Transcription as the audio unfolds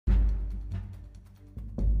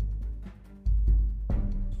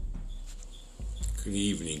Good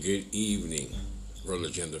evening, Roller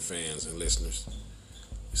Agenda fans and listeners.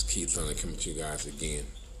 It's Keith Thunder coming to you guys again.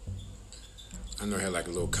 I know I had like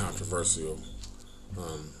a little controversial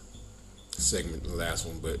segment in the last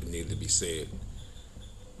one, but it needed to be said.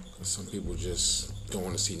 Some people just don't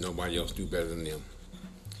want to see nobody else do better than them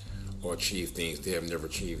or achieve things they have never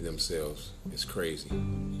achieved themselves. It's crazy.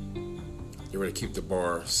 They ready to keep the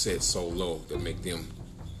bar set so low that make them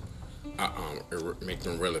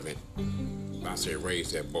relevant. I say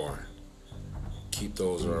raise that bar. Keep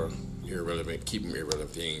those irrelevant. Keep them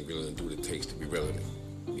irrelevant. They ain't willing to do what it takes to be relevant.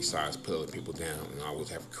 Besides putting people down and always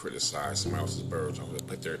have to criticize somebody else's birds, always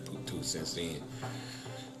put their 2 cents in.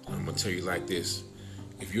 I'm gonna tell you like this: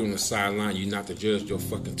 if you're on the sideline, you're not the judge. Your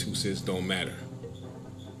fucking 2 cents don't matter.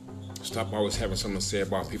 Stop always having something to say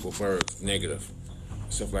about people's birds, negative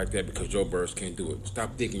stuff like that, because your birds can't do it.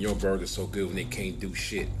 Stop thinking your bird is so good when they can't do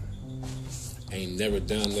shit. Ain't never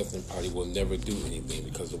done nothing, probably will never do anything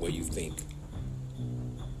because of the way you think.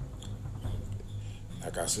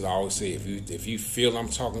 Like I said, I always say, if you feel I'm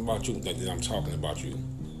talking about you, then I'm talking about you.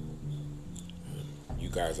 You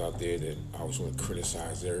guys out there that always want to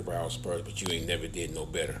criticize everybody else's birds, but you ain't never did no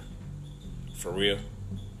better. For real.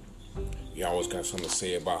 You always got something to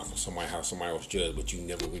say about how somebody else judged, but you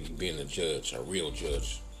never really been a judge, a real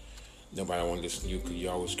judge. Nobody want to listen to you because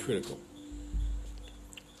you're always critical.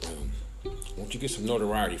 Once you get some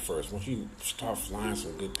notoriety first, once you start flying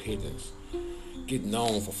some good pigeons, get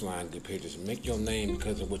known for flying good pigeons, make your name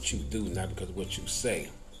because of what you do, not because of what you say. You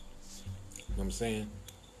know what I'm saying?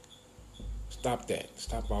 Stop that.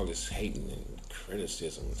 Stop all this hating and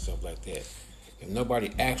criticism and stuff like that. If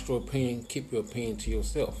nobody asks your opinion, keep your opinion to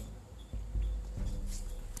yourself.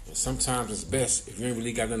 And sometimes it's best, if you ain't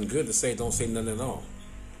really got nothing good to say, don't say nothing at all.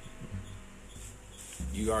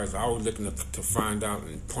 You guys are always looking to find out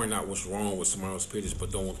and point out what's wrong with somebody else's pigeons,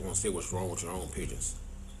 but don't want to say what's wrong with your own pigeons.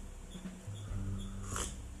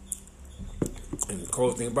 And the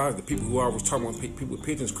cool thing about it, the people who are always talking about people with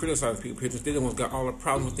pigeons, criticizing people with pigeons, they're the ones got all the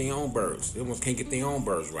problems with their own birds. They the ones can't get their own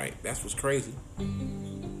birds right. That's what's crazy.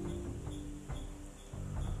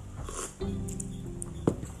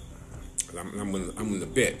 I'm going to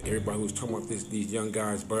bet everybody who's talking about these young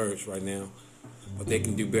guys' birds right now, but they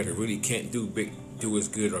can do better, really can't do as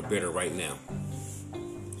good or better right now.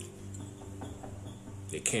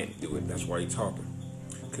 They can't do it. That's why you're talking.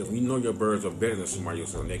 Because when you know your birds are better than somebody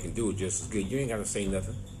else and they can do it just as good, you ain't got to say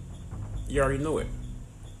nothing. You already know it.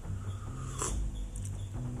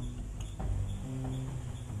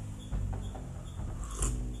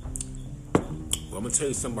 Well, I'm going to tell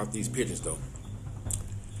you something about these pigeons, though.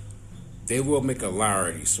 They will make a liar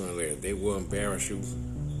of you sooner or later. They will embarrass you.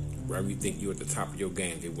 Wherever you think you're at the top of your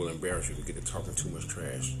game, they will embarrass you to get to talking too much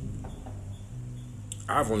trash.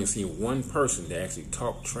 I've only seen one person that actually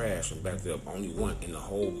talked trash and backed it up. Only one in the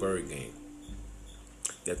whole bird game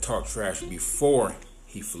that talked trash before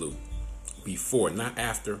he flew. Before, not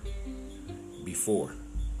after. Before.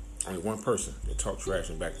 Only one person that talked trash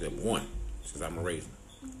and backed it up. One, since I'm a raisin.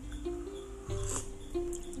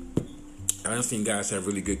 I've seen guys have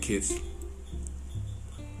really good kids,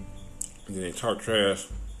 and then they talk trash.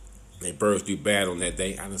 Their birds do bad on that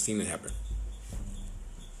day. I done seen it happen.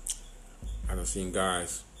 I done seen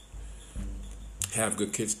guys have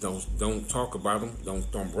good kids. Don't talk about them.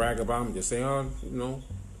 Don't brag about them. Just say,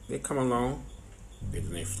 they come along. And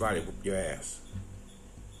then they fly. They whoop your ass.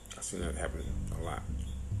 I've seen that happen a lot.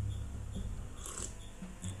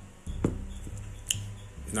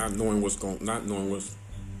 Not knowing what's going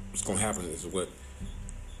to happen is what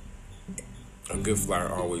a good flyer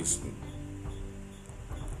always.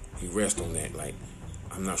 He rests on that, like,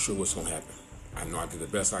 I'm not sure what's going to happen. I know I did the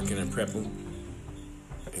best I can in prep them,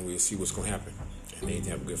 and we'll see what's going to happen. And they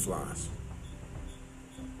have good flies.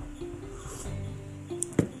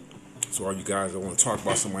 So all you guys that want to talk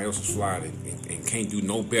about somebody else's fly and can't do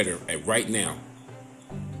no better at right now,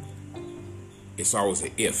 it's always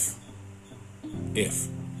an if. If.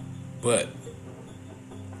 But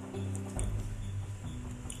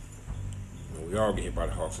we all get hit by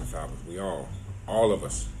the Hawks and Falcons. We all of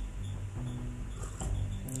us.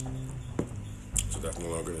 So that's no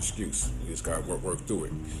longer an excuse. We just got to work through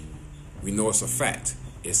it. We know it's a fact.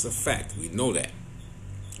 It's a fact. We know that.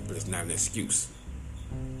 But it's not an excuse.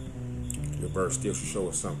 Your bird still should show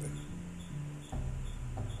us something.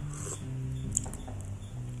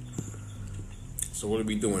 So what are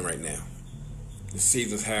we doing right now? The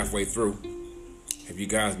season's halfway through. Have you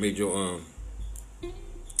guys made your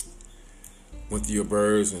went through your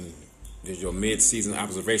birds and did your mid-season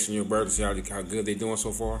observation of your birds to see how good they're doing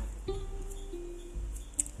so far?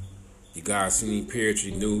 You guys seen any periods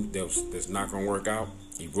you knew that's not gonna work out?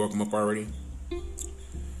 You broke them up already?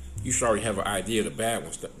 you should already have an idea of the bad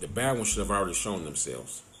ones. The bad ones should have already shown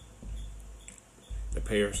themselves. The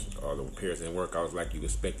pairs, or the pairs didn't work out like you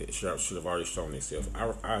expected. It should have already shown themselves.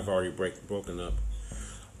 I've already broken up.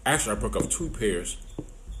 Actually, I broke up 2 pairs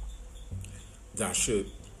that I should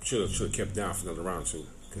have kept down for another round or 2,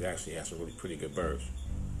 because I actually had some really pretty good birds.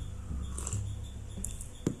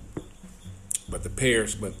 But the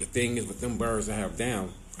thing is, with them birds I had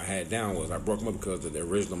down was I broke them up because the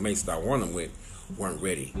original mates that I won them with weren't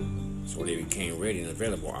ready. So when they became ready and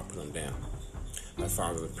available, I put them down. I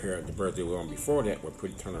found that the birds they were on before that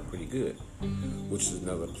turned out pretty good, which is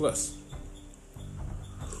another plus.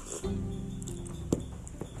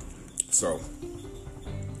 So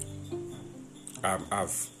I'm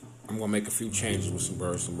gonna make a few changes with some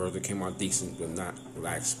birds. Some birds that came out decent, but not what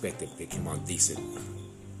I expected. They came out decent,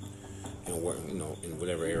 and what in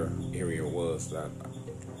whatever area it was that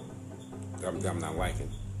I'm not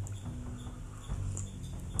liking.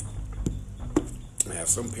 I have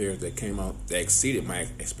some pairs that came out that exceeded my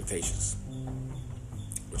expectations,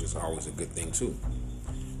 which is always a good thing too.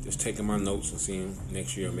 Just taking my notes and seeing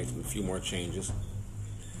next year, making a few more changes.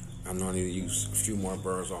 I'm going to need to use a few more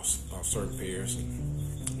birds off certain pairs,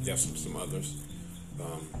 and just some others.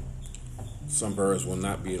 Some birds will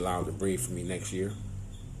not be allowed to breed for me next year,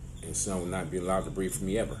 and some will not be allowed to breed for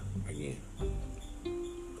me ever again.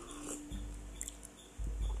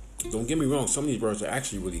 Don't get me wrong, some of these birds are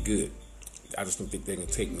actually really good. I just don't think they can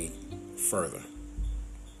take me further.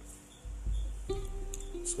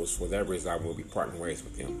 So for that reason, I will be parting ways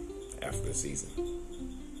with them after the season.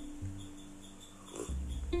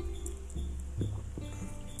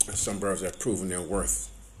 Some birds have proven their worth,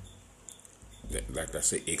 like I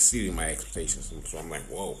said, exceeding my expectations. So I'm like,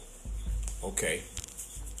 whoa, okay,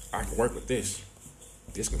 I can work with this.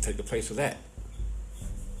 This can take the place of that,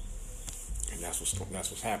 and that's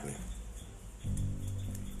what's happening.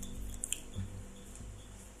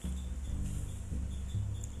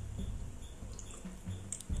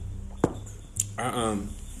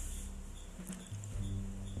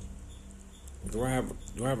 Do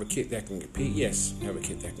I have a kid that can compete? Yes, I have a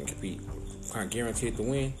kid that can compete. Can I guarantee it to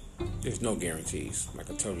win? There's no guarantees. Like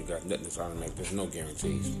I told you guys, nothing is automatic. There's no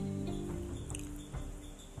guarantees.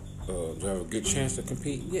 Do I have a good chance to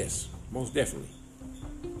compete? Yes, most definitely.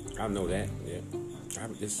 I know that. Yeah,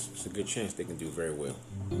 it's a good chance they can do very well.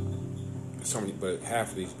 But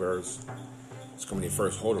half of these birds, it's going to be their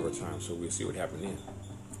first holdover time, so we'll see what happens then.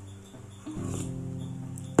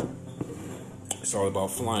 It's all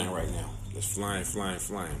about flying right now. Just flying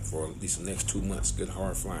for at least the next 2 months. Good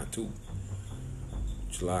hard flying too.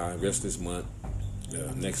 July, rest of this month,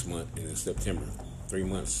 next month, and then September. 3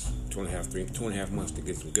 months, 2.5 months to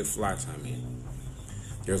get some good fly time in.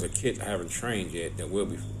 There's a kid I haven't trained yet that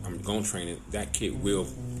I'm gonna train it. That kid will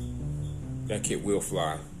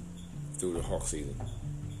fly through the hawk season.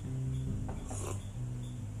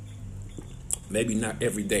 Maybe not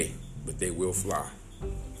every day, but they will fly.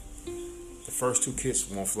 The first 2 kids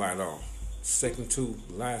won't fly at all.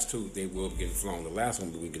 Last two, they will be getting flown. The last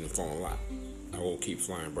one will be getting flown a lot. I will keep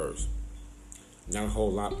flying birds. Not a whole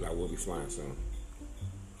lot, but I will be flying some.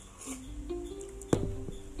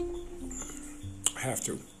 I have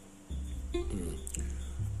to.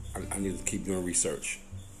 I need to keep doing research.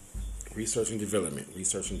 Research and development.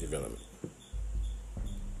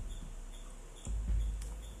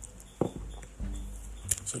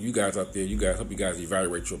 So you guys out there, hope you guys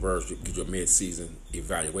evaluate your birds, get your mid-season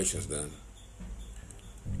evaluations done.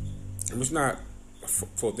 And it's not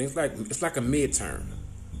for things it's like a midterm.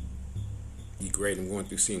 You grade them going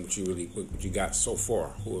through seeing what you got so far,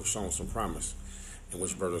 who have shown some promise, and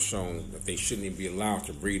which birds have shown that they shouldn't even be allowed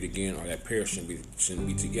to breed again, or that pair shouldn't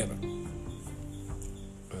be together.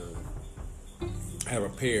 I have a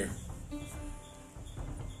pair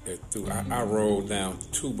that I rolled down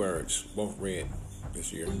 2 birds, both red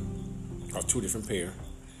this year, or 2 different pairs.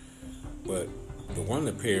 But the one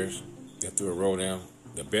of the pairs that threw a roll down,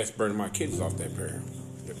 the best bird of my kids is off that pair.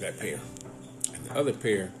 And the other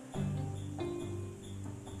pair,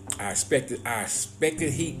 I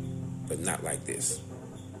expected heat, but not like this.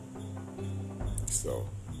 So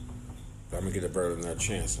I'm gonna get a bird another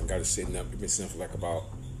chance. I got it sitting up. It's been sitting for like about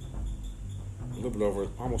a little bit over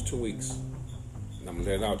almost 2 weeks. And I'm gonna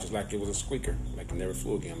let it out just like it was a squeaker, like it never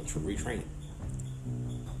flew again. I'm gonna retrain it.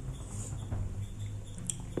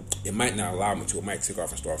 It might not allow me to. It might take off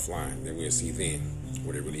and start flying. Then we'll see then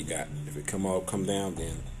what it really got. If it come up, come down,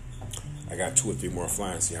 then I got 2 or 3 more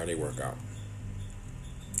flying, see how they work out.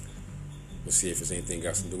 Let's see if there's anything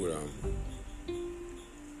got to do with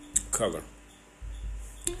color.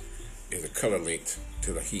 Is a color linked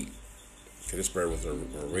to the heat? So this bird was a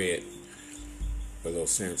red. a little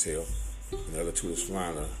Sandtail. And the other two is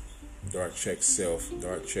flying a dark check self,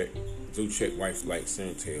 dark check, blue check, white flight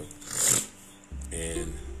Sandtail,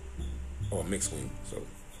 and a mixed wing. So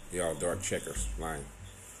they all dark checkers flying.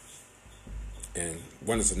 And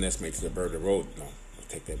one is a nestmate to the bird that rolled. No, I'll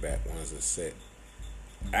take that back. One is a set.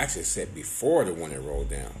 Actually, set before the one that rolled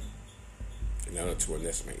down. And the other two are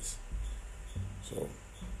nestmates. So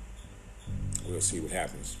we'll see what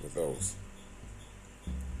happens with those.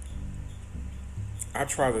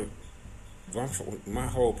 My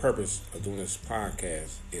whole purpose of doing this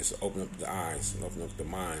podcast is to open up the eyes and open up the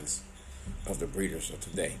minds of the breeders of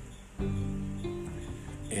today.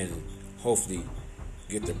 And hopefully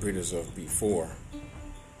get the breeders of before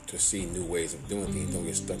to see new ways of doing things. Don't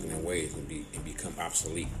get stuck in their ways and become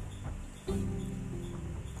obsolete.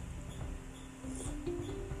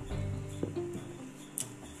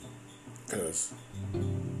 Because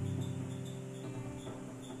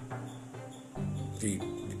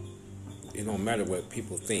it don't matter what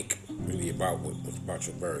people think really about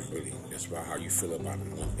your birds. Really, it's about how you feel about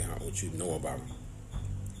them and what you know about them.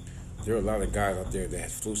 There are a lot of guys out there that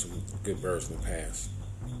have flew some good birds in the past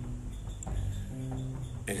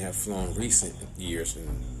and have flown recent years, and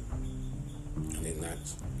they're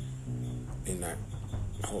not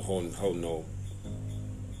holding no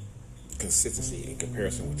consistency in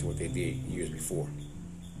comparison to what they did years before.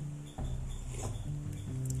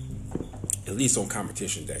 At least on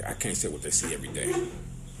competition day. I can't say what they see every day.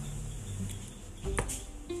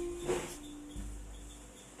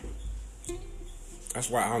 That's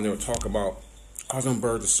why I'll never talk about, them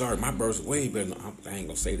birds are sorry. My birds are way better. I ain't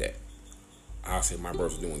gonna say that. I'll say my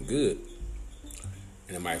birds are doing good.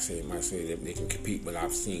 And it might say that they can compete what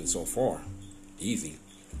I've seen so far. Easy.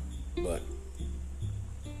 But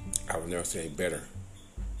I would never say better.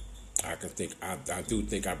 I do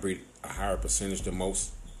think I breed a higher percentage than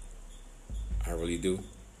most. I really do.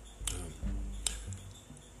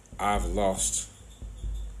 I've lost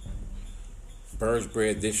birds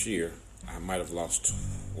bred this year. I might have lost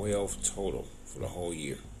 12 total for the whole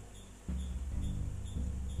year.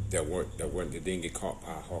 That didn't get caught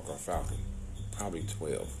by a hawk or falcon. Probably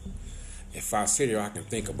 12. If I sit here, I can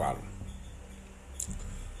think about them.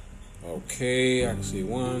 Okay, I can see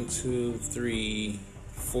 1, 2, 3,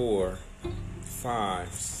 4,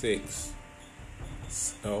 5, 6.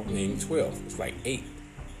 Maybe 12. It's like 8.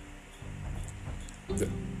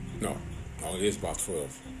 No, it is about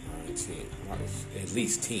 12. 9, 10. At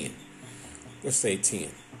least 10. Let's say 10.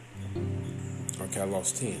 Okay, I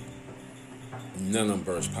lost 10. None of them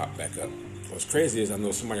birds popped back up. What's crazy is I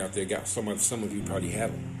know somebody out there got some of you probably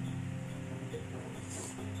have them.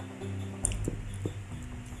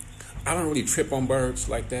 I don't really trip on birds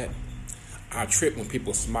like that. I trip when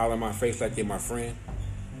people smile in my face like they're my friend.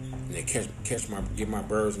 And they get my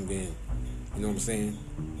birds and then, you know what I'm saying?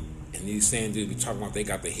 And these sand dudes be talking about they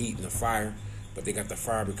got the heat and the fire, but they got the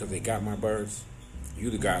fire because they got my birds. You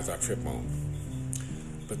the guys I trip on.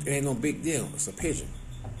 But it ain't no big deal. It's a pigeon.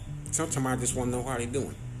 Sometimes I just want to know how they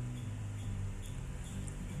doing.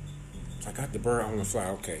 I got the bird, I want to fly.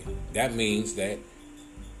 Okay. That means that,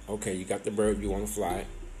 okay, you got the bird, you want to fly it.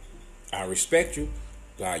 I respect you,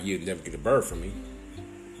 but you'd never get a bird from me.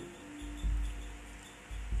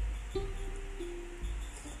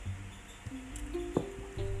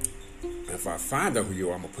 If I find out who you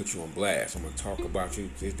are, I'm going to put you on blast. I'm going to talk about you.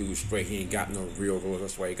 This dude's straight. He ain't got no real rules.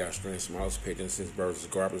 That's why he got stranded somebody else's pigeons. Since birds is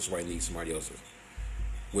garbage, that's why he needs somebody else's.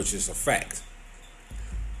 Which is a fact.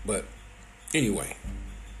 But anyway,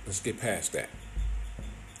 let's get past that.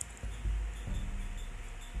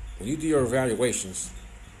 When you do your evaluations,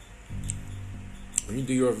 this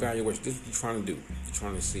is what you're trying to do. You're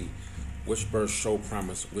trying to see which birds show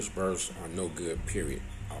promise, which birds are no good, period.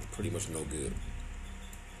 Are pretty much no good.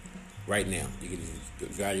 Right now, you can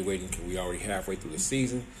evaluating. We already halfway through the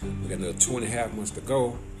season. We got another 2.5 months to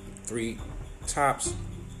go. 3 tops.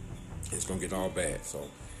 It's gonna get all bad. So,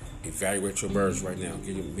 evaluate your birds right now.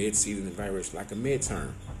 Get your mid-season evaluation, like a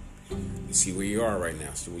midterm. You see where you are right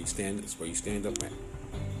now. See where you stand. That's where you stand up at.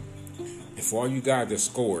 And for all you guys that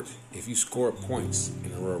scored, if you scored points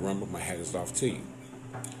in the Royal Rumble, my hat is off to you.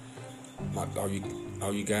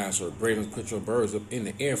 All you guys are brave to put your birds up in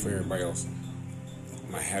the air for everybody else.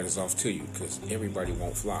 My hat is off to you because everybody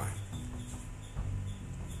won't fly.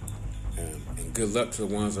 And good luck to the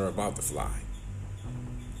ones that are about to fly.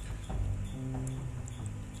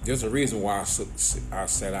 There's a reason why I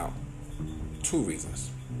set out. 2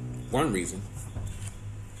 reasons. One reason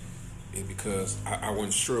is because I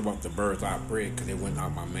wasn't sure about the birds I bred because they weren't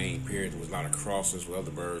out my main period. There was a lot of crosses with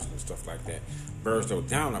other birds and stuff like that. Birds that were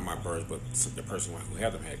down on my birds, but the person who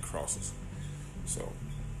had them had crosses. So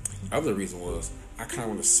Other reason was I kind of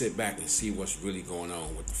want to sit back and see what's really going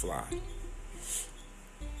on with the fly.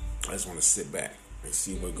 I just want to sit back and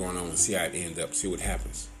see what's going on and see how it ends up, see what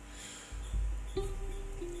happens.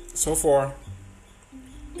 So far,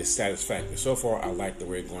 it's satisfactory. So far, I like the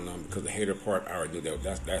way it's going on because the hater part, I already knew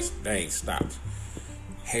that ain't stopped.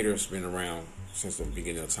 Haters been around since the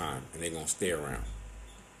beginning of time, and they're gonna stay around.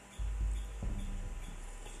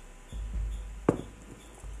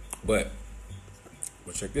 But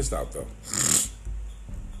check this out though.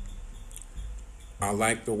 I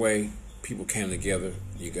like the way people came together.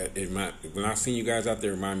 When I seen you guys out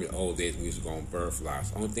there, it reminded me of old days when we used to go on bird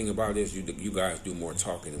flies. Only thing about it is you guys do more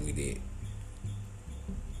talking than we did.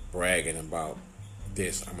 Bragging about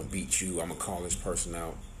this, I'm gonna beat you, I'm gonna call this person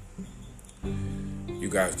out. You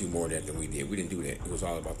guys do more of that than we did. We didn't do that. It was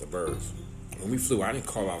all about the birds. When we flew, I didn't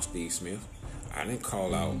call out Steve Smith. I didn't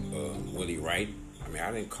call out Willie Wright.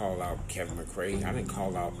 I didn't call out Kevin McRae. I didn't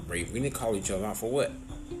call out Ray. We didn't call each other out for what?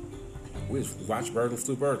 We just watched birds and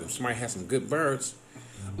flew birds. If somebody had some good birds,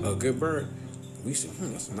 a good bird, we said,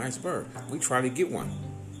 that's a nice bird. We try to get one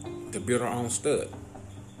to build our own stud.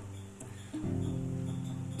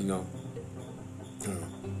 We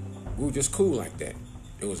were just cool like that.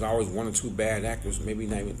 It was always one or two bad actors, maybe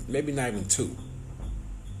not even two.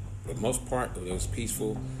 For the most part, it was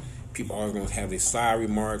peaceful. People always going to have their side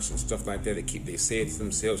remarks and stuff like that. They say it to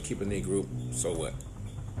themselves, keeping their group. So what?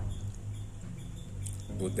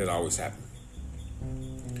 That always happened.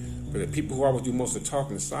 But the people who always do most of the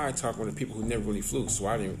talking, the side talking, were the people who never really flew. So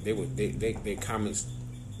their comments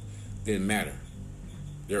didn't matter.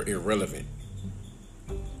 They're irrelevant.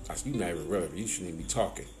 I said, you're not even relevant. You shouldn't even be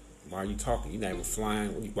talking. Why are you talking? You're not even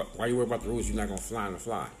flying. Why you worry about the rules? You're not going to fly on the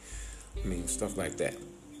fly. Stuff like that.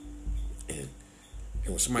 And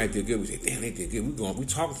when somebody did good, we say, damn, they did good. We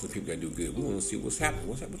talking to the people that do good. We want to see what's happening.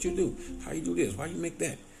 What you do? How you do this? Why you make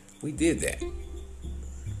that? We did that.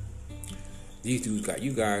 These dudes got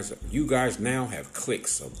you guys. You guys now have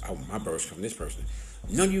cliques of my birds from this person.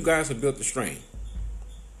 None of you guys have built the strain.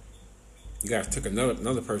 You guys took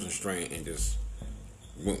another person's strain and just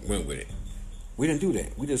went with it. We didn't do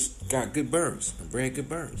that. We just got good birds and bred good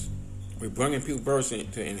birds. We're bringing people birds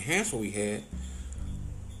to enhance what we had.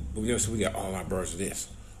 But we never said we got all our birds of this,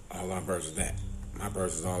 all our birds of that. My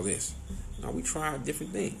birds is all this. No, we tried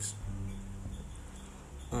different things.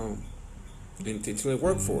 Until it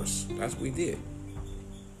worked for us. That's what we did.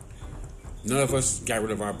 None of us got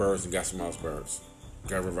rid of our birds and got some else birds.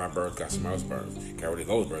 Got rid of our birds, got some else birds. Got rid of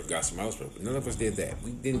those birds, got some else birds. But none of us did that.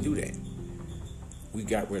 We didn't do that. We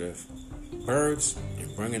got rid of birds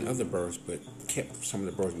and brought in other birds, but kept some of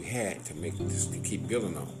the birds we had to keep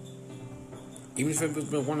building on. Even if it was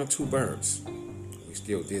been one or two birds, we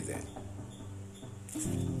still did that.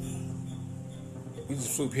 We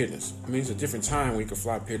just flew pigeons. It's a different time when you can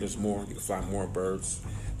fly pigeons more. You can fly more birds.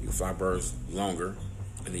 You can fly birds longer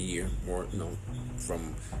in the year, more,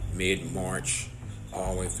 from mid-March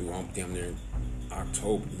all the way through damn near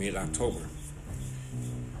October, mid-October.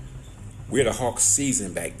 We had a hawk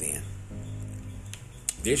season back then.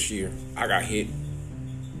 This year, I got hit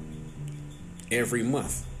every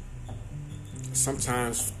month.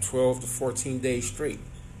 Sometimes 12 to 14 days straight.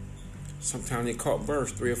 Sometimes they caught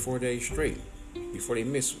birds 3 or 4 days straight before they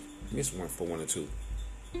miss one for 1 or 2.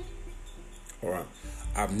 Or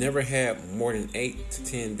I've never had more than 8 to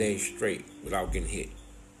 10 days straight without getting hit.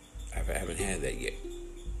 I haven't had that yet.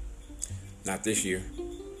 Not this year.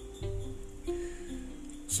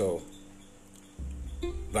 So,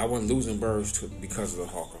 but I wasn't losing birds because of the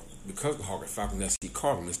hawker. Because of the hawker falcon nest, he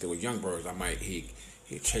caught them. Instead with young birds,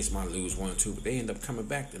 he'd chase my lose 1 or 2, but they end up coming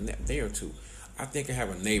back the day or two. I think I have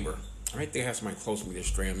a neighbor. I think I have somebody close to me that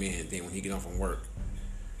stray them in, and then when he get off from work,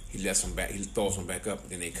 he lets them back. He throws them back up,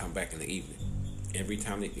 and then they come back in the evening. Every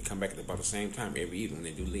time they come back at about the same time, every evening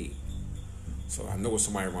when they do leave. So I know it's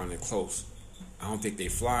somebody around there close. I don't think they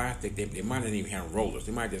fly. I think they might not even have rollers.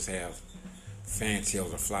 They might just have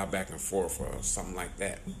fantails or fly back and forth or something like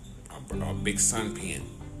that. A big sun pen.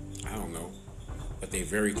 I don't know. But they're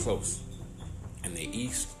very close. And they're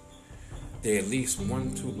east. They're at least 1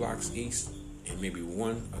 or 2 blocks east and maybe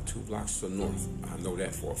 1 or 2 blocks to the north. I know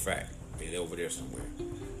that for a fact. They're over there somewhere.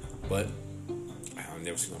 But I've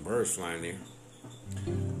never seen no birds flying there.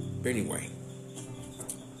 But anyway,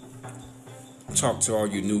 talk to all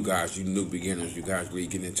you new guys, you new beginners, you guys really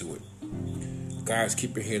get into it. Guys,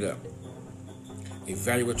 keep your head up.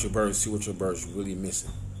 Evaluate your birds, see what your birds are really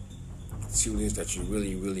missing. See what it is that you're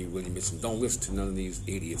really, really, really missing. Don't listen to none of these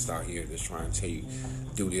idiots out here that's trying to tell you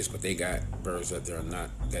do this, but they got birds that they're not,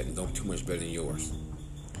 that know too much better than yours.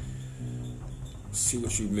 See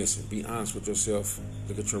what you're missing. Be honest with yourself.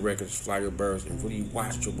 Look at your records, fly your birds, and really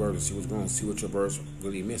watch your birds and see what's going on. See what your birds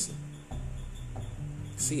really missing.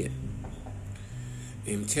 See it.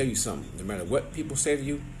 And tell you something. No matter what people say to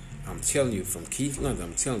you, I'm telling you, from Keith London,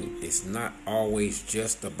 I'm telling you, it's not always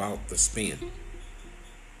just about the spin.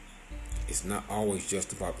 It's not always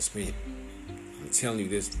just about the spin. I'm telling you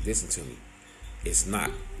this, listen to me. It's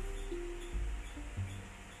not.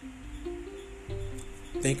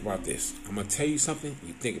 Think about this. I'm going to tell you something.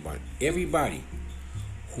 You think about it. Everybody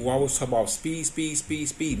who always talk about speed,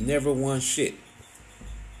 never won shit.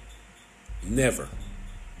 Never.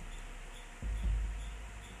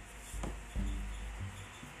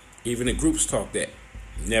 Even the groups talk that.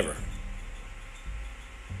 Never.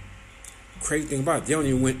 Crazy thing about it, they don't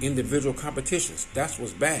even win individual competitions. That's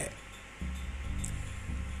what's bad.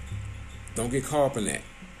 Don't get caught up in that.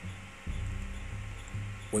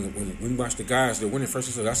 When we watch the guys that winning first,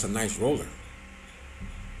 they said, that's a nice roller.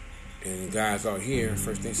 And the guys out here,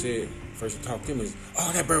 first they talk to them is,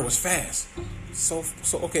 oh, that bird was fast. So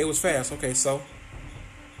okay, it was fast. Okay, so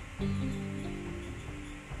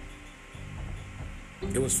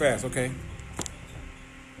it was fast. Okay.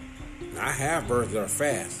 Now, I have birds that are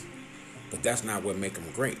fast, but that's not what make them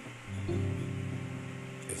great.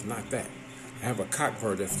 It's not that. I have a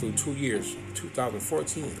cockbird that flew 2 years,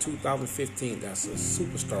 2014 and 2015. That's a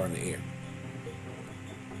superstar in the air.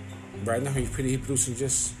 Right now, he's producing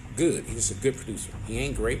just good. He's just a good producer. He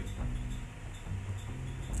ain't great.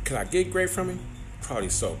 Could I get great from him? Probably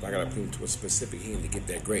so. But I got to put him to a specific hand to get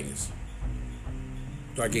that greatness.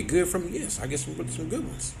 Do I get good from him? Yes, I get some good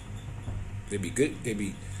ones. They be good. They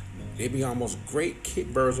be almost great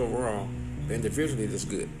kit birds overall. But individually, they're just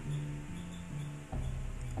good.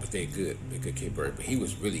 But they're good. They're good kit bird. But he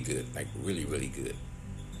was really good, like really, really good.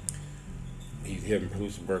 He haven't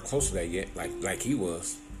produced a bird close to that yet, like he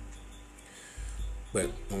was. But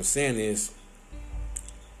what I'm saying is,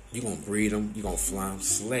 you're going to breed them, you're going to fly them,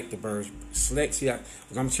 select the birds. See,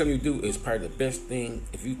 what I'm telling you to do is probably the best thing.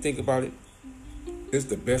 If you think about it, it's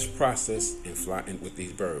the best process in flying with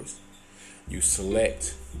these birds. You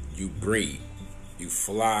select, you breed, you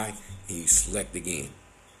fly, and you select again.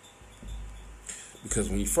 Because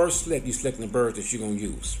when you first select, you're selecting the birds that you're going to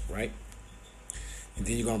use, right? And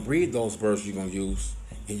then you're going to breed those birds you're going to use,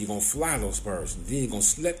 and you're going to fly those birds. And then you're going to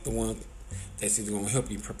select the one that's either going to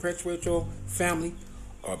help you perpetuate your family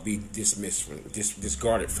or be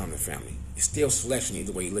discarded from the family. It's still selection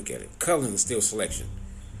either way you look at it. Culling is still selection.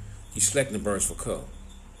 You're selecting the birds for cull.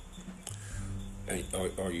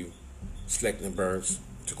 Or you selecting the birds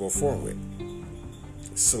to go forward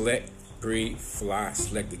with. Select, breed, fly,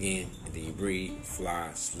 select again, and then you breed,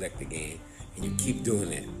 fly, select again, and you keep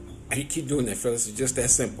doing that. And you keep doing that, fellas. It's just that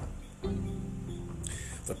simple.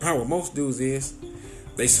 The problem with most dudes is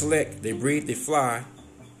they select, they breed, they fly,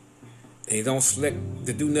 and they don't select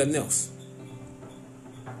to do nothing else.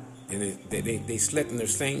 And they selecting their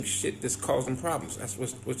same shit that's causing problems. That's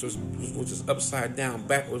which is upside down,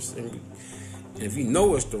 backwards. And if you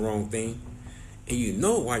know it's the wrong thing, and you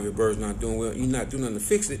know why your bird's not doing well, you're not doing nothing to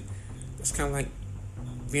fix it, it's kind of like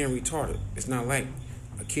being retarded. It's not like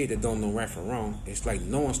a kid that don't know right from wrong. It's like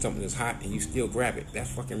knowing something is hot and you still grab it.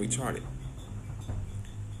 That's fucking retarded.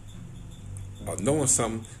 Or knowing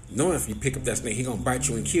something, knowing if you pick up that snake, he gonna bite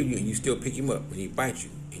you and kill you, and you still pick him up, and he bite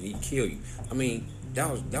you and he kill you. I mean, that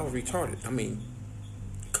was retarded. I mean,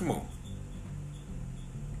 come on.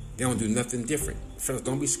 They don't do nothing different. Fellas,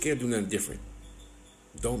 don't be scared to do nothing different.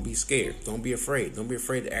 Don't be scared. Don't be afraid. Don't be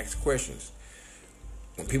afraid to ask questions.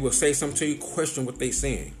 When people say something to you, question what they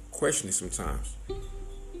saying. Question it sometimes.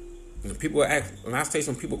 When I say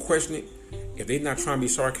some people question it, if they're not trying to be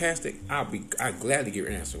sarcastic, I'd gladly give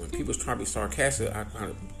an answer. When people's trying to be sarcastic, I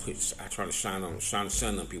try to shine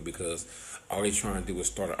on people because all they trying to do is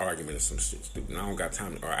start an argument or some shit stupid. And I don't got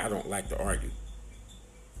time to argue. I don't like to argue.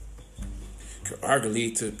 Could argue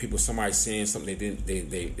lead to somebody saying something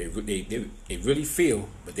they really feel,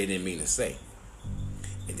 but they didn't mean to say.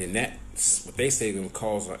 And then that's what they say going to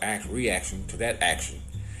cause an reaction to that action.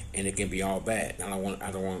 And it can be all bad. I don't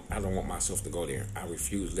want myself to go there. I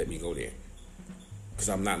refuse to let me go there. Because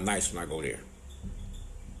I'm not nice when I go there.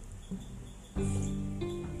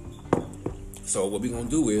 So what we're gonna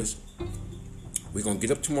do is we're gonna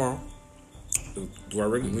get up tomorrow.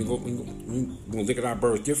 We're gonna look at our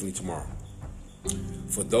birds differently tomorrow.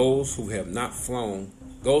 For those who have not flown,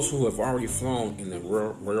 those who have already flown in the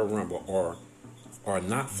Royal Rumble or are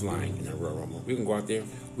not flying in the Royal Rumble, we can go out there.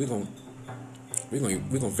 We're gonna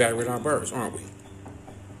evaluate our birds, aren't we?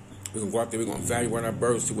 We're gonna go out there. We're gonna evaluate our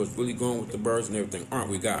birds, see what's really going with the birds and everything, aren't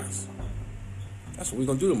we, guys? That's what we're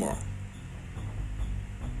gonna do tomorrow.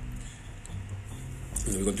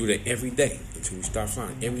 And we're gonna do that every day until we start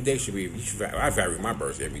flying. Every day should be. I vary my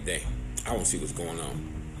birds every day. I want to see what's going on.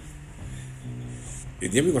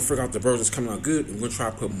 And then we're gonna figure out the birds that's coming out good. And we're gonna try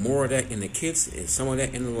to put more of that in the kits and some of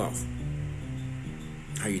that in the loft.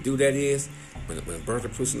 How you do that is when birds are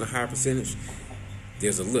producing a high percentage,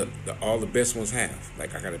 there's a look that all the best ones have.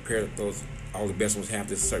 Like I got a pair of those. All the best ones have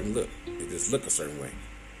this certain look. They just look a certain way.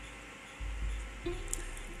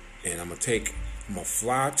 And I'm gonna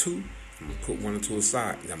fly two. I'm gonna put one or two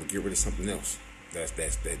aside, and I'm gonna get rid of something else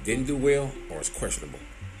that didn't do well or is questionable.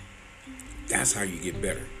 That's how you get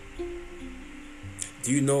better.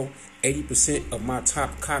 Do you know 80% of my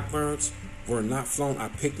top cock birds were not flown? I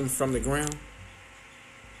picked them from the ground.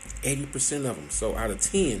 80% of them. So out of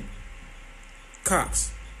 10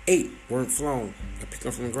 cocks, 8 weren't flown. I picked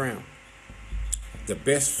them from the ground. The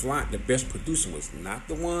best producing was not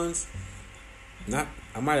the ones.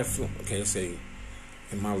 I might have flown. Okay, let's say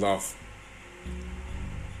in my loft.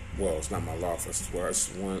 Well, it's not my loft. It's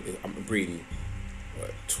one. I'm breeding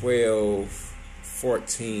 12,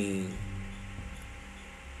 14,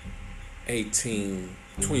 18,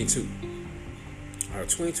 22. Out of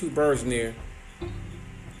 22 birds in there,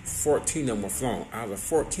 14 of them were flown. Out of the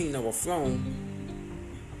 14 that were flown,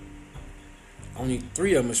 only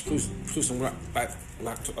 3 of them is producing up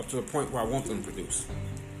to the point where I want them to produce.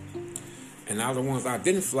 And out of the ones I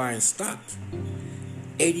didn't fly and stopped,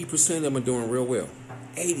 80% of them are doing real well.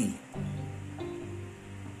 80.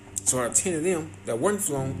 So out of 10 of them that weren't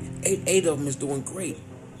flown, 8 of them is doing great.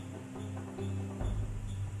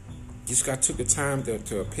 Just took the time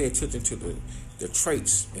to pay attention to the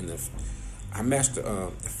traits and I matched the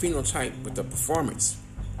phenotype with the performance.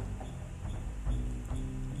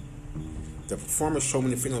 The performance showed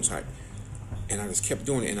me the phenotype, and I just kept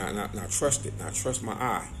doing it, and I trust it, and I trust my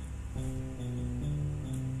eye,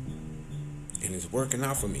 and it's working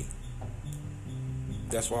out for me.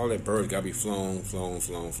 That's why all that birds gotta be flown.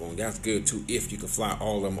 That's good too if you can fly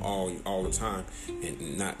all of them all the time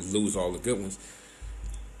and not lose all the good ones.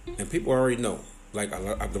 And people already know. Like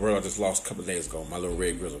the bird I just lost a couple of days ago, my little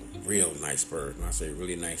red grizzle, real nice bird. And I say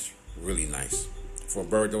really nice, really nice. For a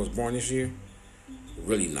bird that was born this year,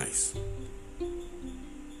 really nice.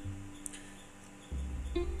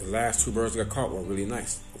 The last 2 birds that got caught were really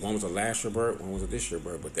nice. One was a last year bird, one was a this year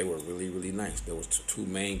bird, but they were really, really nice. There was 2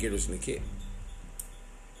 main getters in the kit.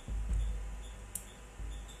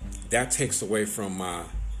 That takes away from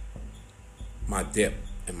my depth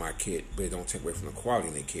in my kit, but it don't take away from the quality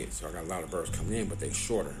in the kit. So I got a lot of birds coming in, but they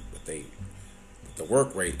shorter. But the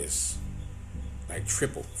work rate is like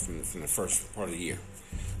triple from the first part of the year.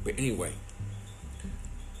 But anyway,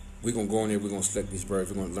 we're gonna go in there. We're gonna select these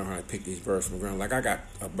birds. We're gonna learn how to pick these birds from the ground. Like I got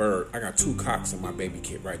 2 cocks in my baby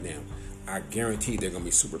kit right now. I guarantee they're gonna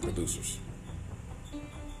be super producers.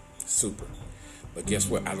 Super. But guess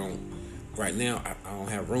what? Right now, I don't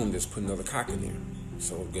have room to just put another cock in there.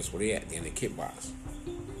 So guess where they at? They're in the kit box.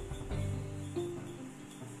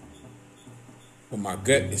 Well, my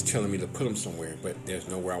gut is telling me to put them somewhere, but there's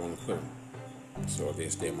nowhere I want to put them. So they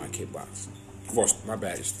stay in my kit box. Of course, my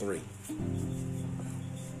bag is 3.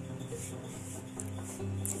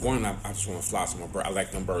 One, I just want to fly some more birds. I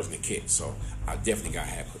like them birds in the kit, so I definitely got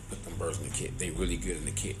to put them birds in the kit. They really good in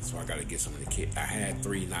the kit, so I got to get some in the kit. I had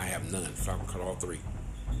 3, and I have none. Falcon caught all 3.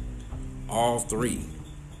 All 3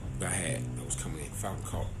 that I had that was coming in. Falcon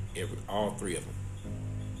caught all 3 of them.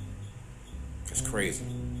 That's crazy.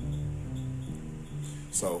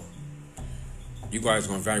 So, you guys are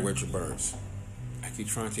going to evaluate your birds. I keep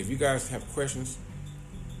trying to. If you guys have questions,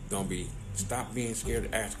 stop being scared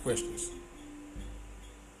to ask questions.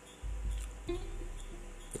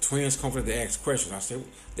 The twins come for to ask questions. I say,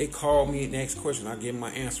 they call me and ask questions. I give them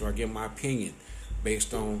my answer. I give them my opinion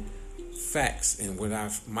based on facts and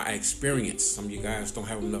my experience. Some of you guys don't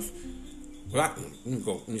have enough. Well,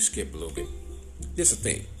 let me skip a little bit. This is the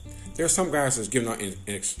thing. There are some guys that's giving out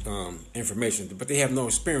information, but they have no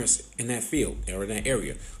experience in that field or in that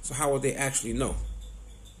area. So how would they actually know?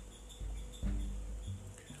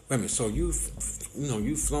 Wait a minute. So you've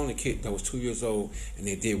flown a kid that was 2 years old and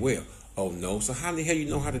they did well. Oh no. So how the hell you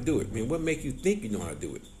know how to do it? I mean, what make you think you know how to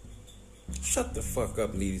do it? Shut the fuck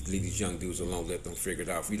up and leave these young dudes alone. Let them figure it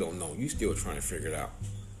out. If you don't know, you still trying to figure it out.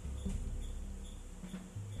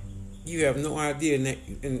 You have no idea,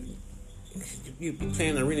 and you be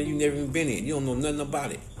playing an arena you never even been in. You don't know nothing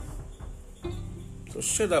about it. So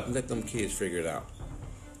shut up and let them kids figure it out.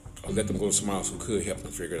 Or let them go to someone else who could help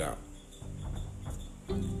them figure it out.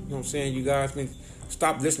 You know what I'm saying? You guys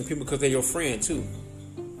stop listening to people because they're your friend too.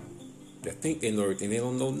 They think they know everything. They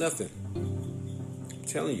don't know nothing. I'm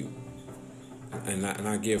telling you. And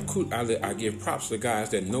I give props to the guys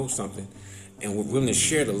that know something and were willing to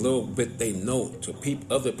share the little bit they know to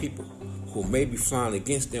other people who may be flying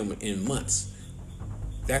against them in months.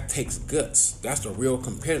 That takes guts. That's a real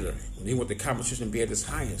competitor. When he want the competition to be at its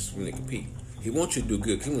highest when they compete. He wants you to do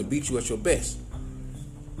good. He want to beat you at your best.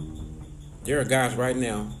 There are guys right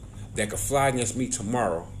now that could fly against me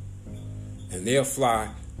tomorrow, and their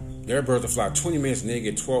birds will fly 20 minutes and they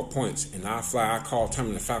get 12 points, and I call time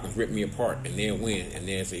and the Falcons rip me apart, and they'll win, and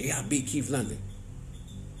they'll say, yeah, I beat Keith London.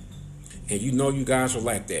 And you know you guys are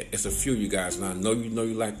like that. It's a few of you guys, and I know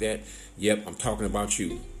you like that. Yep, I'm talking about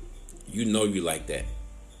you. You know you like that.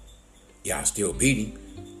 Yeah, I still beat him.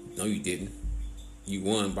 No, you didn't. You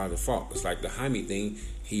won by default. It's like the Jaime thing.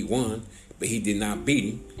 He won, but he did not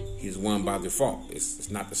beat him. He just won by default.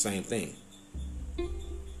 It's not the same thing.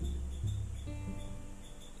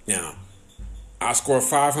 Now, I scored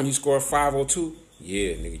 500, you scored 502.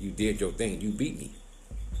 Yeah, nigga, you did your thing. You beat me.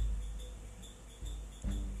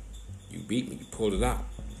 You beat me. You pulled it out.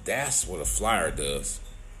 That's what a flyer does.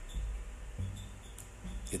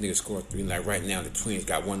 This nigga scored 3. Like right now, the Twins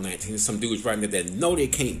got 119. There's some dudes right there that know they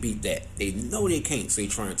can't beat that. They know they can't, so they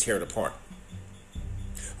try and tear it apart.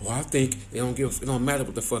 Well, I think it don't matter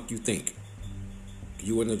what the fuck you think.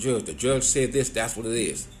 You weren't the judge. The judge said this, that's what it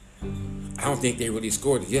is. I don't think they really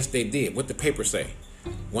scored it. Yes, they did. What the paper say?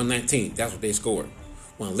 119. That's what they scored.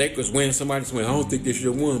 When Lakers win, somebody said, I don't think they should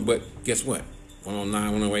have won, but guess what?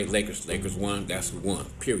 109, 108, Lakers won. That's who won.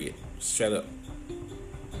 Period. Shut up.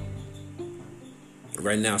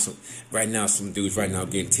 Right now, some dudes right now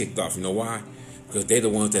getting ticked off. You know why? Because they're the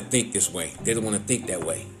ones that think this way. They don't want to think that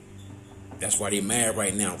way. That's why they're mad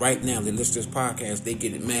right now. Right now, they listen to this podcast, they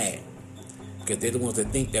get mad. Because they're the ones that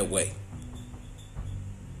think that way.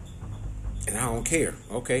 And I don't care.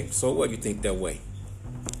 Okay, so what you think that way?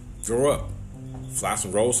 Grow up. Fly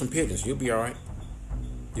some, roll some pigeons. You'll be all right.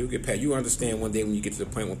 You'll get past. You understand one day when you get to the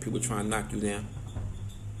point when people try and knock you down.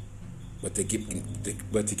 But to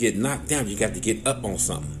get knocked down, you got to get up on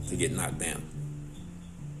something to get knocked down.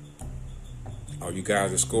 All you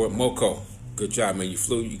guys that scored, Moko, good job, man. You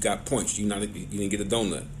flew, you got points. You didn't get a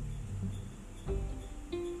donut.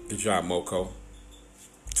 Good job, Moko.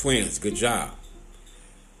 Twins, good job.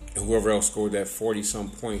 And whoever else scored that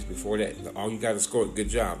 40-some points before that, all you guys that scored, good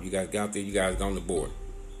job. You guys got out there, you guys got on the board.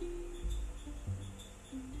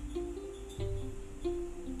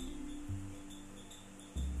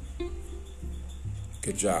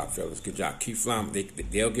 Good job, fellas. Good job. Keep flying.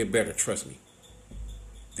 They'll get better. Trust me.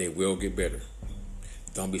 They will get better.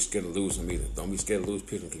 Don't be scared of losing either. Don't be scared of losing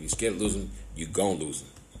pitching. Because if you're scared of losing, you're going to lose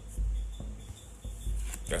them.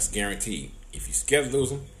 That's guaranteed. If you're scared of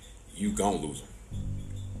losing, you're going to lose them.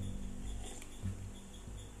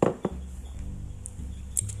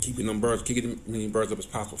 Keeping them birds, keeping as many birds up as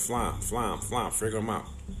possible. Flying. Figure them out.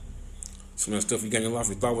 Some of that stuff you got in your loft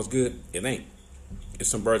you thought was good, it ain't. There's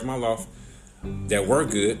some birds in my loft that were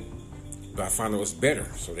good, but I found it was better,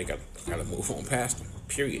 so they got to move on past them.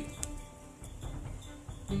 Period.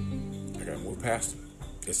 I got to move past them.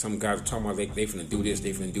 There's some guys talking about they finna do this,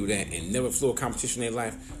 they finna do that, and never flew a competition in their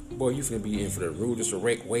life. Boy, you finna be in for the rudest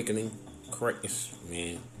awakening. Correctness,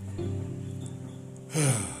 man.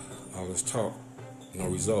 All this talk, no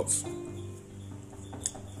results.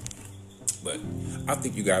 But I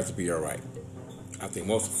think you guys will be all right. I think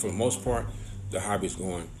for the most part, the hobby's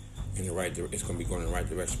going in the right direction. It's going to be going in the right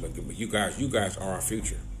direction. But you guys are our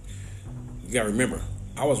future. You got to remember,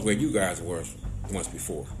 I was where you guys were once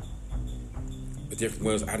before. The difference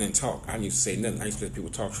was I didn't talk. I didn't used to say nothing. I used to let people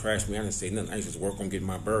talk trash to me. I didn't say nothing. I used to work on getting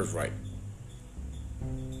my birds right.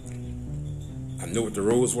 I knew what the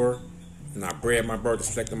rules were, and I bred my birds,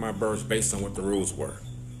 selected my birds based on what the rules were.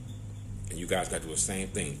 And you guys got to do the same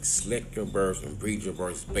thing. Select your birds and breed your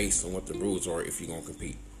birds based on what the rules are if you're going to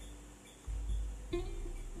compete.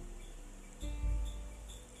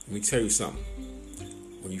 Let me tell you something.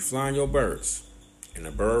 When you flying your birds, and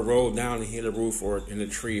a bird rolled down and hit a roof or in a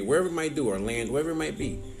tree, wherever it might do, or land, wherever it might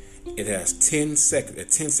be, it has 10 seconds, a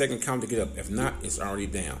 10-second count to get up. If not, it's already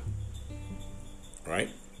down. All right?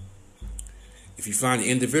 If you find an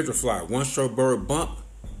individual fly, once your bird bump,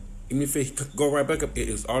 even if it go right back up, it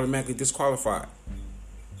is automatically disqualified.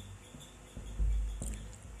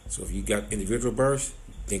 So if you got individual birds,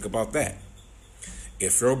 think about that.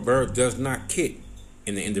 If your bird does not kit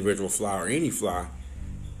in the individual fly or any fly,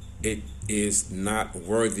 it is not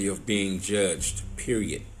worthy of being judged,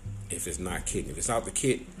 period. If it's not kitting. If it's out the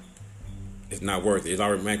kit, it's not worthy. It's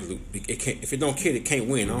automatically, if it don't kit, it can't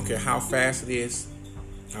win. I don't care how fast it is,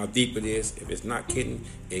 how deep it is. If it's not kitting,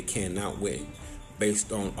 it cannot win.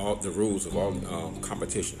 Based on all the rules of all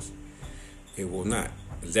competitions. It will not.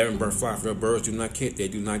 11 bird fly. If your birds do not kit, they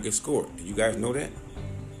do not get scored. Do you guys know that?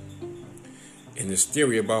 And this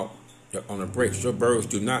theory about on the brakes, your birds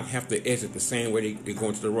do not have to exit the same way they go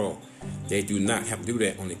into the roll. They do not have to do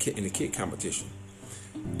that in the kit competition.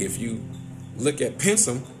 If you look at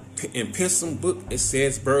Pensum, in Pensum book, it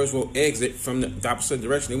says birds will exit from the opposite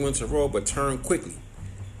direction they went to roll, but turn quickly.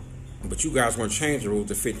 But you guys want to change the rules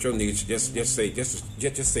to fit your needs. Just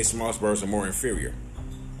say smallest birds are more inferior.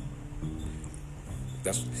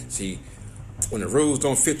 See, when the rules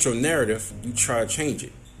don't fit your narrative, you try to change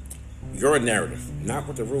it. Your narrative, not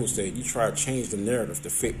what the rules say. You try to change the narrative to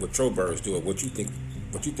fit what your birds do or what you think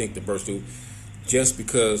the birds do, just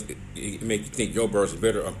because it makes you think your birds are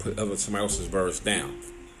better or put somebody else's birds down.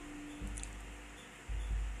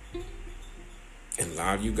 And a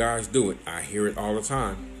lot of you guys do it. I hear it all the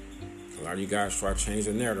time. A lot of you guys try to change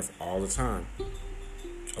the narrative all the time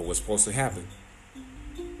of what's supposed to happen.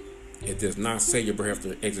 It does not say your bird have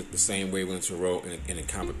to exit the same way when it's a roll in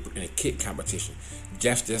a kit competition.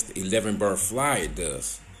 Just the 11 bird fly it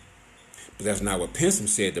does. But that's not what Pensum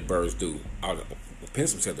said the birds do. What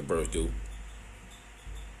Pensum said the birds do.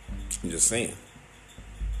 I'm just saying.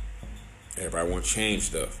 Everybody want to change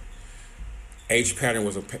stuff. H pattern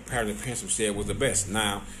was a pattern that Pensum said was the best.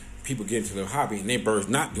 Now, people get into the hobby and their birds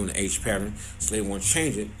not doing the H pattern, so they want to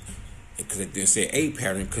change it because they didn't say A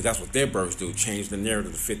pattern because that's what their birds do. Change the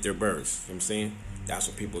narrative to fit their birds. You know what I'm saying? That's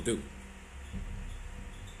what people do.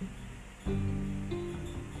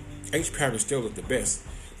 H pattern still look the best,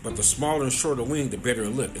 but the smaller and shorter wing, the better it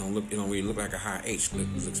look. It don't really look like a high H.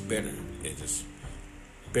 It looks better. It just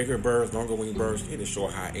bigger birds, longer wing birds, they just show a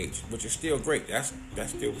high H, which is still great. That's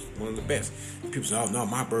still one of the best. People say, "Oh no,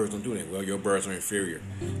 my birds don't do that." Well, your birds are inferior,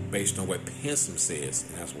 based on what Pensum says,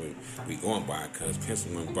 and that's what we going by. Because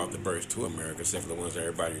Pensum brought the birds to America, except for the ones that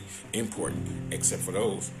everybody importing, except for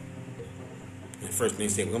those. And the first thing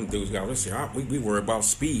they say, "Well, them dudes got this here." We worry about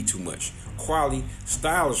speed too much. Quality,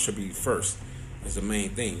 style should be first. Is the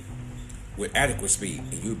main thing. With adequate speed,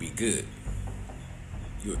 and you'll be good.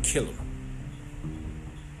 You'll kill them.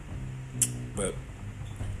 But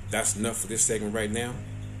that's enough for this segment right now.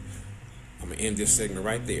 I'm going to end this segment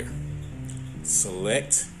right there.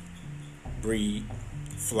 Select, breed,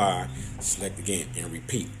 fly, select again, and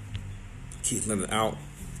repeat. Keith Leonard out.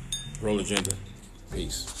 Roll agenda.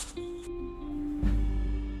 Peace.